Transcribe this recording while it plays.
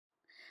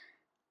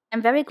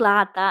I'm very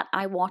glad that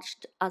I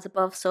watched As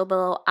Above, So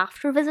Below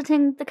after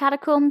visiting the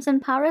catacombs in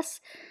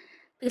Paris,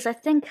 because I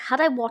think had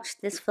I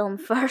watched this film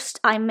first,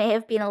 I may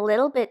have been a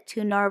little bit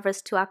too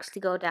nervous to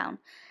actually go down.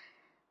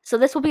 So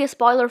this will be a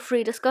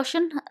spoiler-free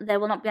discussion. There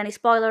will not be any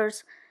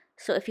spoilers,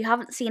 so if you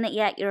haven't seen it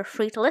yet, you're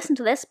free to listen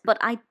to this, but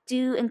I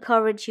do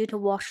encourage you to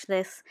watch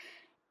this.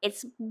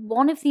 It's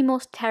one of the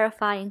most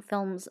terrifying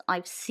films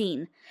I've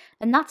seen,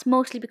 and that's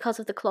mostly because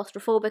of the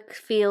claustrophobic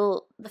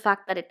feel, the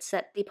fact that it's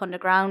set deep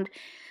underground.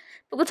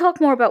 But we'll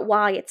talk more about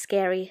why it's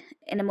scary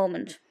in a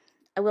moment.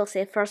 I will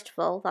say, first of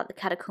all, that the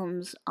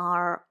catacombs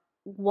are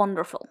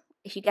wonderful.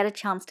 If you get a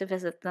chance to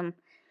visit them,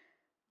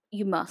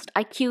 you must.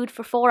 I queued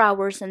for 4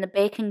 hours in the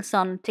baking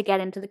sun to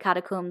get into the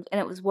catacombs, and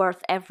it was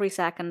worth every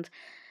second.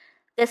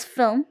 This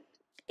film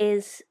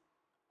is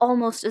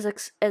almost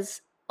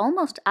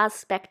as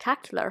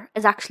spectacular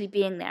as actually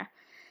being there.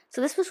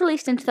 So this was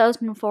released in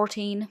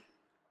 2014.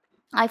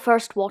 I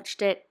first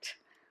watched it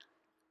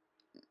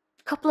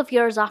a couple of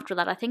years after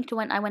that. I think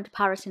I went to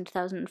Paris in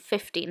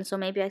 2015, so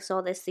maybe I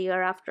saw this the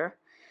year after.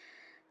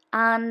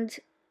 And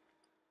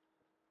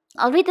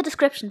I'll read the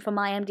description from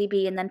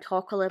IMDb and then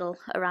talk a little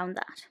around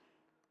that.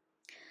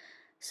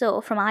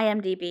 So, from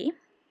IMDb,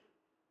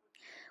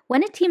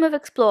 when a team of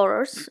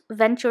explorers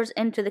ventures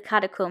into the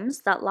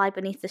catacombs that lie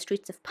beneath the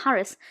streets of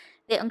Paris,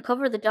 they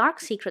uncover the dark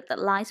secret that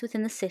lies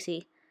within the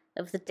city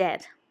of the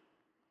dead.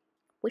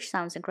 Which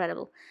sounds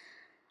incredible.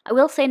 I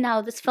will say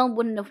now, this film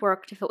wouldn't have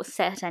worked if it was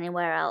set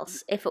anywhere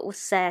else. If it was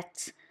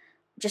set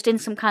just in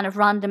some kind of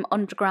random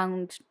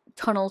underground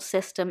tunnel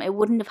system, it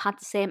wouldn't have had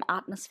the same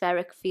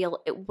atmospheric feel.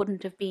 It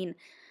wouldn't have been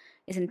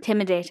as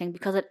intimidating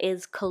because it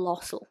is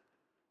colossal.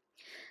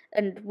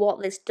 And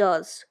what this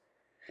does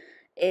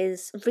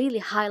is really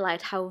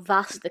highlight how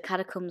vast the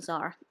catacombs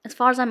are. As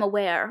far as I'm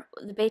aware,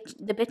 the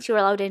bits you're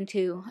allowed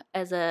into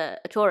as a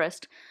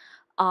tourist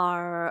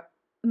are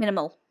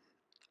minimal.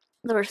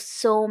 There are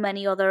so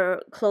many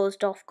other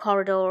closed off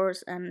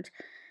corridors, and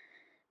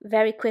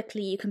very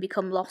quickly you can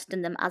become lost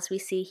in them, as we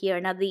see here.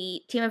 Now,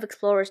 the team of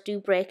explorers do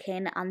break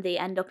in, and they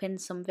end up in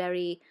some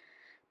very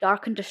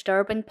dark and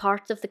disturbing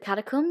parts of the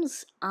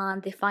catacombs,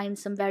 and they find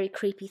some very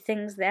creepy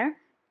things there.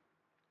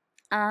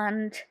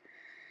 And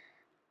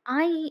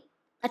I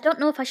don't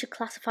know if I should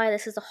classify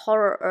this as a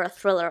horror or a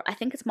thriller. I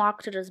think it's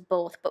marketed as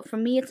both, but for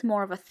me it's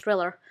more of a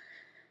thriller.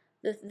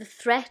 The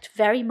threat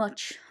very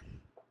much...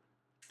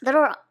 There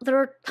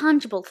are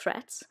tangible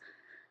threats,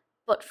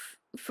 but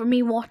for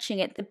me watching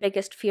it, the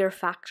biggest fear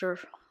factor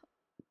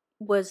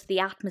was the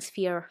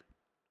atmosphere,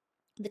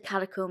 the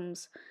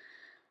catacombs,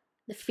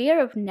 the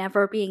fear of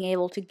never being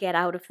able to get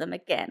out of them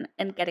again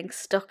and getting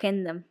stuck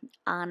in them.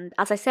 And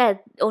as I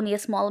said, only a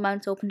small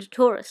amount open to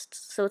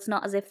tourists, so it's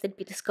not as if they'd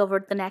be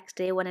discovered the next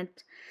day when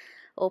it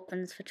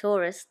opens for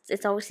tourists.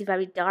 It's obviously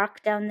very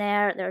dark down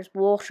there, there's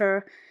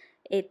water,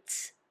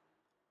 it's...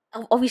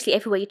 Obviously,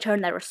 everywhere you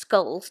turn there are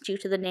skulls due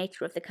to the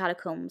nature of the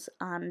catacombs,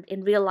 and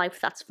in real life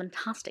that's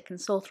fantastic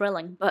and so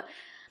thrilling, but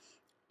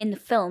in the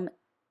film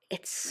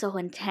it's so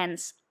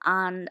intense,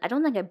 and I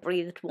don't think I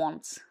breathed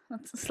once.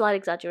 That's a slight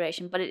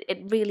exaggeration, but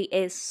it really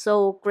is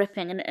so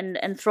gripping and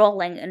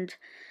enthralling, and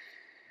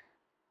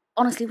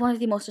honestly one of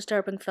the most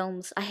disturbing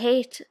films.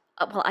 I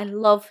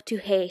love to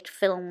hate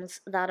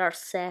films that are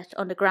set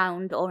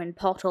underground or in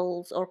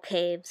potholes or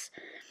caves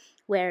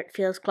where it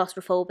feels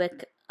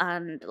claustrophobic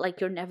and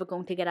like you're never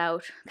going to get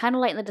out. Kind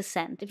of like The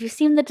Descent. If you've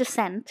seen The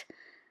Descent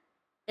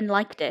and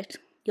liked it,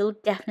 you'll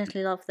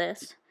definitely love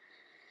this.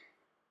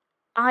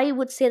 I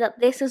would say that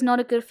this is not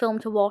a good film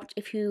to watch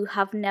if you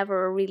have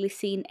never really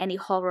seen any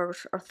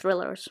horrors or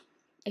thrillers.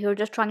 If you're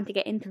just trying to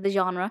get into the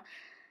genre,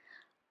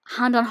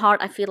 hand on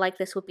heart, I feel like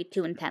this would be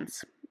too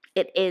intense.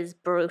 It is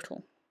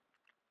brutal.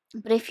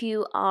 But if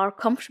you are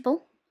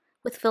comfortable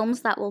with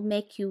films that will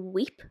make you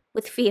weep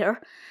with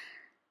fear,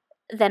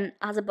 then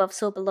As Above,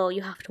 So Below,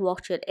 you have to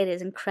watch it. It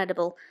is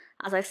incredible.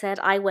 As I said,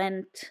 I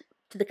went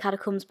to the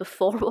catacombs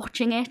before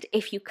watching it.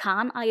 If you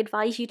can, I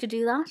advise you to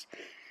do that.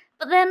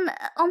 But then,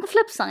 on the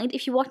flip side,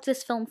 if you watch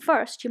this film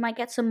first, you might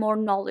get some more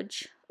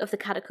knowledge of the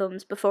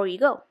catacombs before you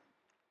go.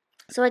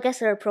 So I guess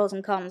there are pros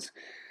and cons.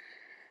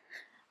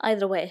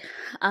 Either way.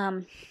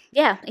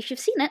 Yeah, if you've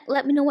seen it,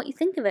 let me know what you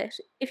think of it.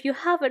 If you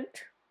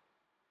haven't,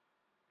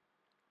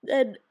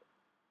 then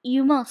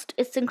you must.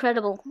 It's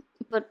incredible.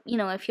 But,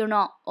 if you're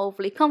not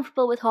overly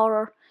comfortable with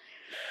horror,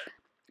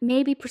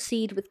 maybe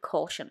proceed with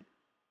caution.